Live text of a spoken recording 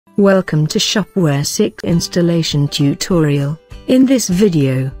Welcome to Shopware 6 installation tutorial. In this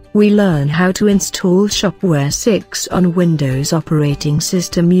video, we learn how to install Shopware 6 on Windows operating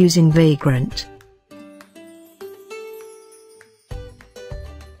system using Vagrant.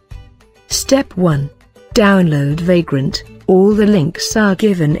 Step 1. Download Vagrant. All the links are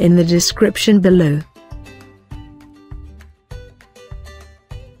given in the description below.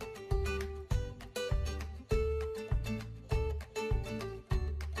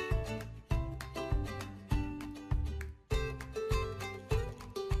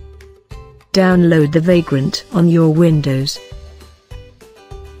 Download the Vagrant on your Windows.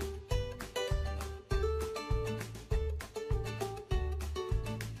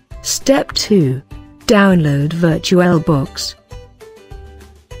 Step 2. Download VirtualBox.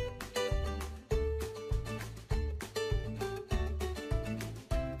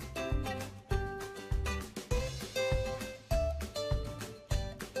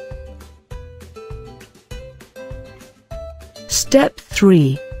 Step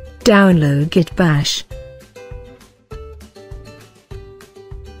 3. Download Git Bash.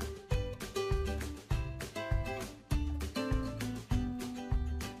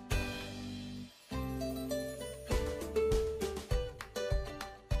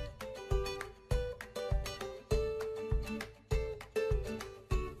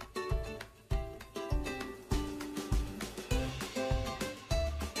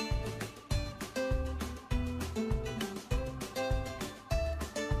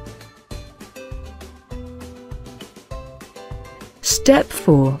 Step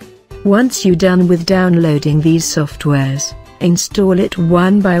 4. Once you're done with downloading these softwares, install it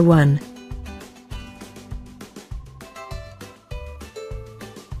one by one.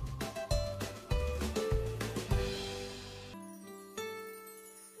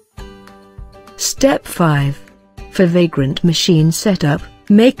 Step 5. For Vagrant machine setup,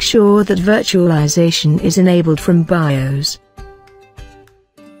 make sure that virtualization is enabled from BIOS.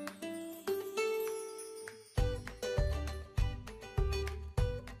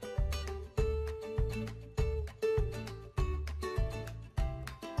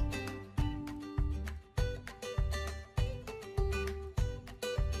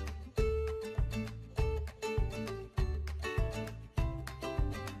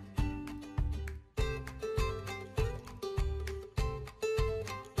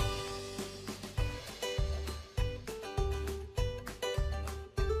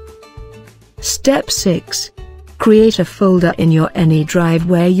 Step 6. Create a folder in your any drive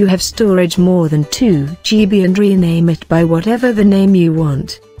where you have storage more than 2 GB and rename it by whatever the name you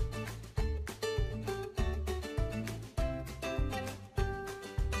want.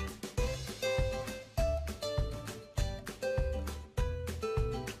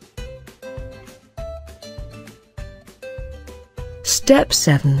 Step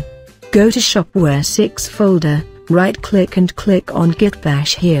 7. Go to Shopware 6 folder, right-click and click on Git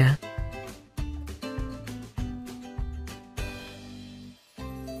Bash here.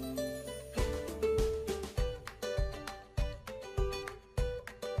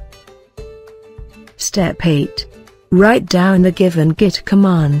 Step 8. Write down the given git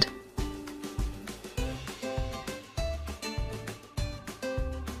command.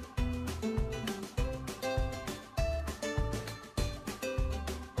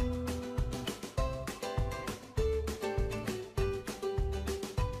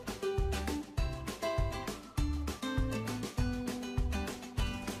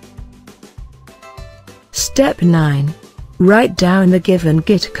 Step 9. Write down the given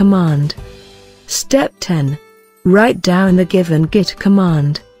git command. Step 10. Write down the given git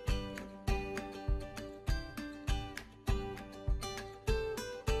command.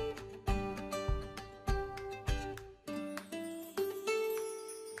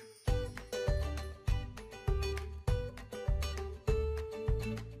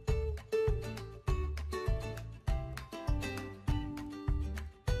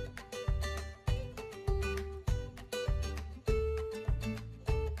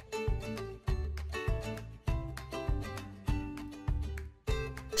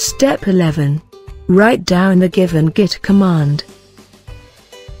 Step 11. Write down the given git command.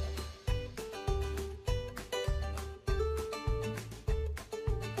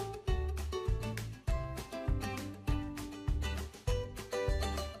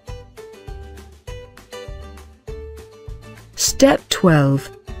 Step 12.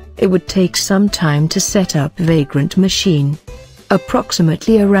 It would take some time to set up Vagrant machine.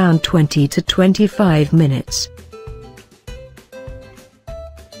 Approximately around 20 to 25 minutes.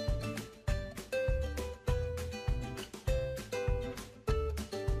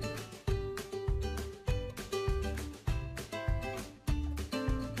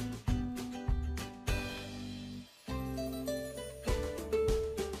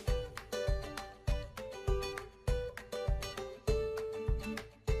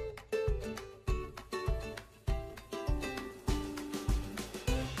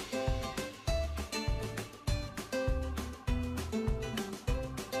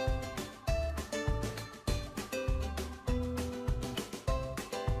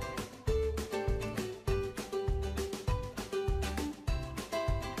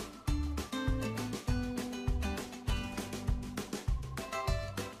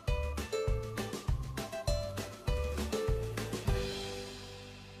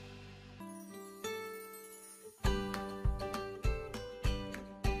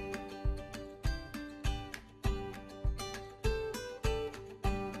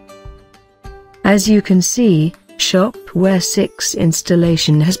 As you can see, Shopware 6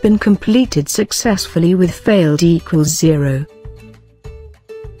 installation has been completed successfully with failed equals 0.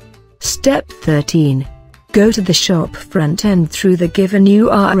 Step 13. Go to the shop front end through the given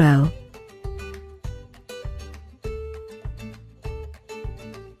URL.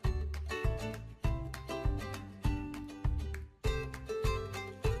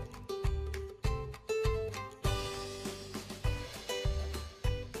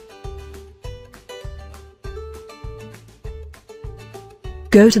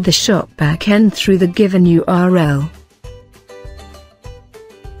 Go to the shop backend through the given URL.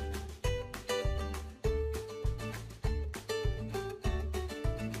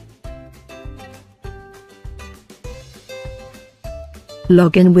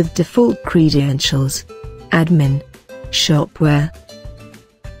 Log in with default credentials. Admin. Shopware.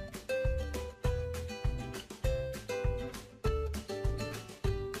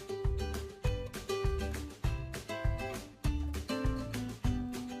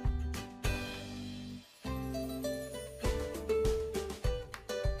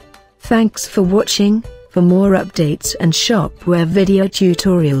 Thanks for watching. For more updates and Shopware video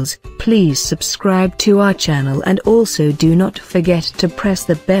tutorials, please subscribe to our channel and also do not forget to press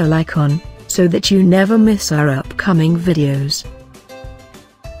the bell icon, so that you never miss our upcoming videos.